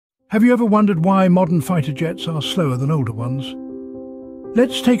Have you ever wondered why modern fighter jets are slower than older ones?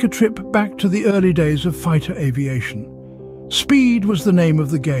 Let's take a trip back to the early days of fighter aviation. Speed was the name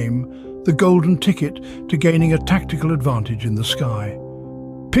of the game, the golden ticket to gaining a tactical advantage in the sky.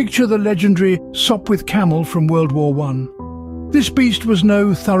 Picture the legendary Sopwith Camel from World War I. This beast was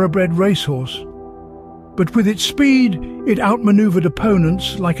no thoroughbred racehorse, but with its speed, it outmaneuvered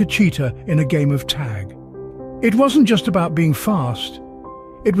opponents like a cheetah in a game of tag. It wasn't just about being fast,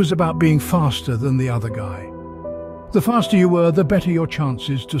 it was about being faster than the other guy. The faster you were, the better your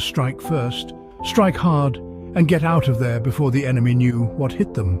chances to strike first, strike hard, and get out of there before the enemy knew what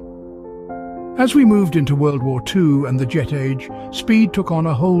hit them. As we moved into World War II and the jet age, speed took on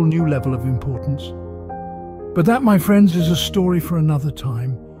a whole new level of importance. But that, my friends, is a story for another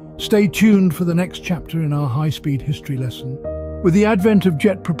time. Stay tuned for the next chapter in our high-speed history lesson. With the advent of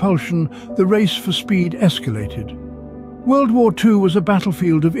jet propulsion, the race for speed escalated. World War II was a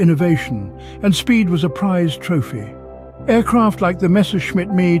battlefield of innovation, and speed was a prized trophy. Aircraft like the Messerschmitt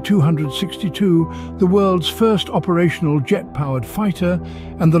Me 262, the world's first operational jet-powered fighter,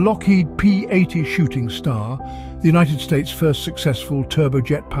 and the Lockheed P-80 Shooting Star, the United States' first successful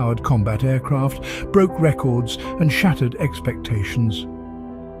turbojet-powered combat aircraft, broke records and shattered expectations.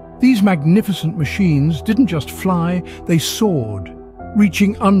 These magnificent machines didn't just fly, they soared,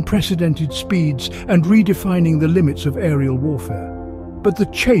 reaching unprecedented speeds and redefining the limits of aerial warfare. But the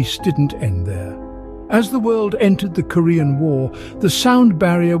chase didn't end there. As the world entered the Korean War, the sound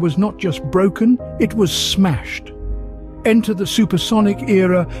barrier was not just broken, it was smashed. Enter the Supersonic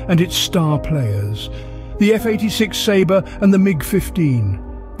Era and its star players, the F-86 Sabre and the MiG-15.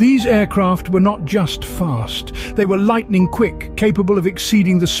 These aircraft were not just fast, they were lightning quick, capable of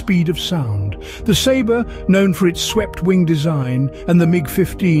exceeding the speed of sound. The Sabre, known for its swept-wing design, and the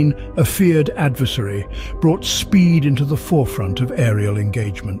MiG-15, a feared adversary, brought speed into the forefront of aerial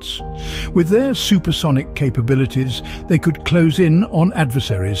engagements. With their supersonic capabilities, they could close in on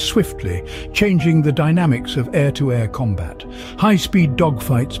adversaries swiftly, changing the dynamics of air-to-air combat. High-speed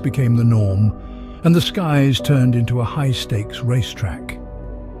dogfights became the norm, and the skies turned into a high-stakes racetrack.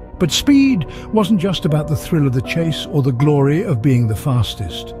 But speed wasn't just about the thrill of the chase or the glory of being the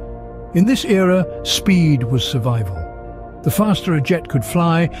fastest. In this era, speed was survival. The faster a jet could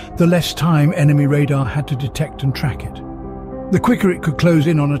fly, the less time enemy radar had to detect and track it. The quicker it could close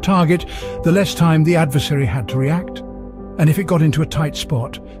in on a target, the less time the adversary had to react. And if it got into a tight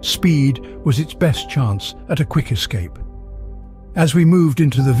spot, speed was its best chance at a quick escape. As we moved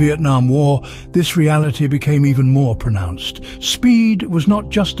into the Vietnam War, this reality became even more pronounced. Speed was not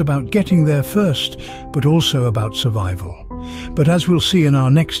just about getting there first, but also about survival. But as we'll see in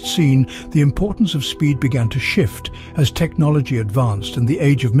our next scene, the importance of speed began to shift as technology advanced and the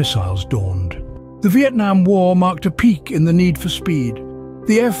age of missiles dawned. The Vietnam War marked a peak in the need for speed.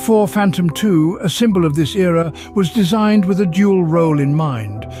 The F-4 Phantom II, a symbol of this era, was designed with a dual role in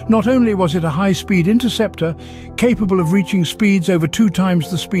mind. Not only was it a high-speed interceptor, capable of reaching speeds over 2 times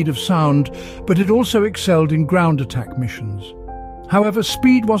the speed of sound, but it also excelled in ground attack missions. However,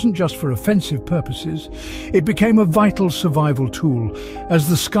 speed wasn't just for offensive purposes. It became a vital survival tool, as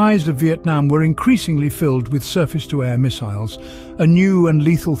the skies of Vietnam were increasingly filled with surface-to-air missiles, a new and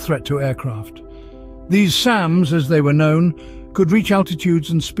lethal threat to aircraft. These SAMs, as they were known, could reach altitudes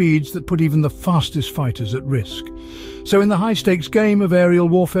and speeds that put even the fastest fighters at risk. So in the high-stakes game of aerial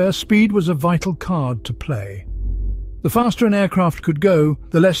warfare, speed was a vital card to play. The faster an aircraft could go,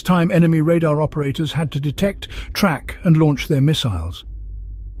 the less time enemy radar operators had to detect, track and launch their missiles.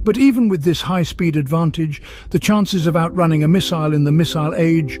 But even with this high-speed advantage, the chances of outrunning a missile in the missile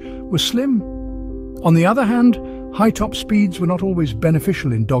age were slim. On the other hand, high-top speeds were not always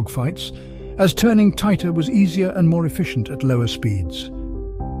beneficial in dogfights, as turning tighter was easier and more efficient at lower speeds.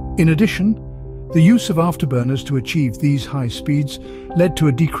 In addition, the use of afterburners to achieve these high speeds led to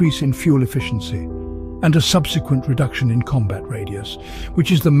a decrease in fuel efficiency and a subsequent reduction in combat radius,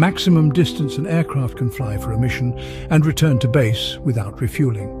 which is the maximum distance an aircraft can fly for a mission and return to base without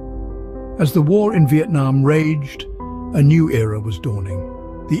refueling. As the war in Vietnam raged, a new era was dawning.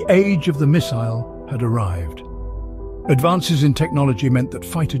 The age of the missile had arrived. Advances in technology meant that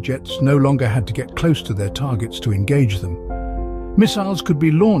fighter jets no longer had to get close to their targets to engage them. Missiles could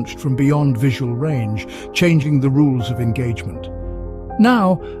be launched from beyond visual range, changing the rules of engagement.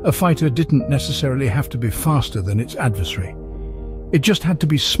 Now, a fighter didn't necessarily have to be faster than its adversary. It just had to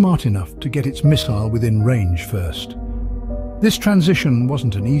be smart enough to get its missile within range first. This transition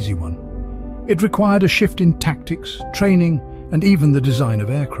wasn't an easy one. It required a shift in tactics, training, and even the design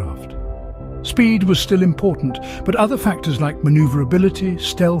of aircraft. Speed was still important, but other factors like maneuverability,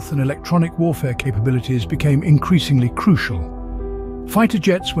 stealth, and electronic warfare capabilities became increasingly crucial. Fighter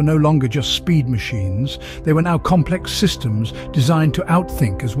jets were no longer just speed machines, they were now complex systems designed to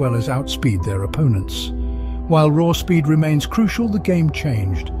outthink as well as outspeed their opponents. While raw speed remains crucial, the game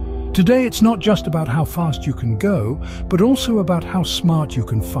changed. Today it's not just about how fast you can go, but also about how smart you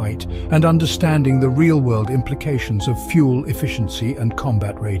can fight and understanding the real-world implications of fuel efficiency and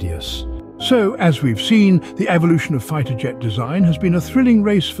combat radius. So, as we've seen, the evolution of fighter jet design has been a thrilling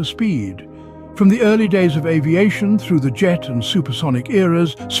race for speed. From the early days of aviation through the jet and supersonic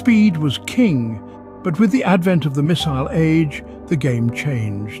eras, speed was king. But with the advent of the missile age, the game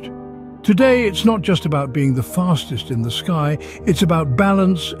changed. Today, it's not just about being the fastest in the sky, it's about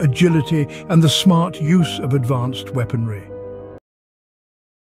balance, agility, and the smart use of advanced weaponry.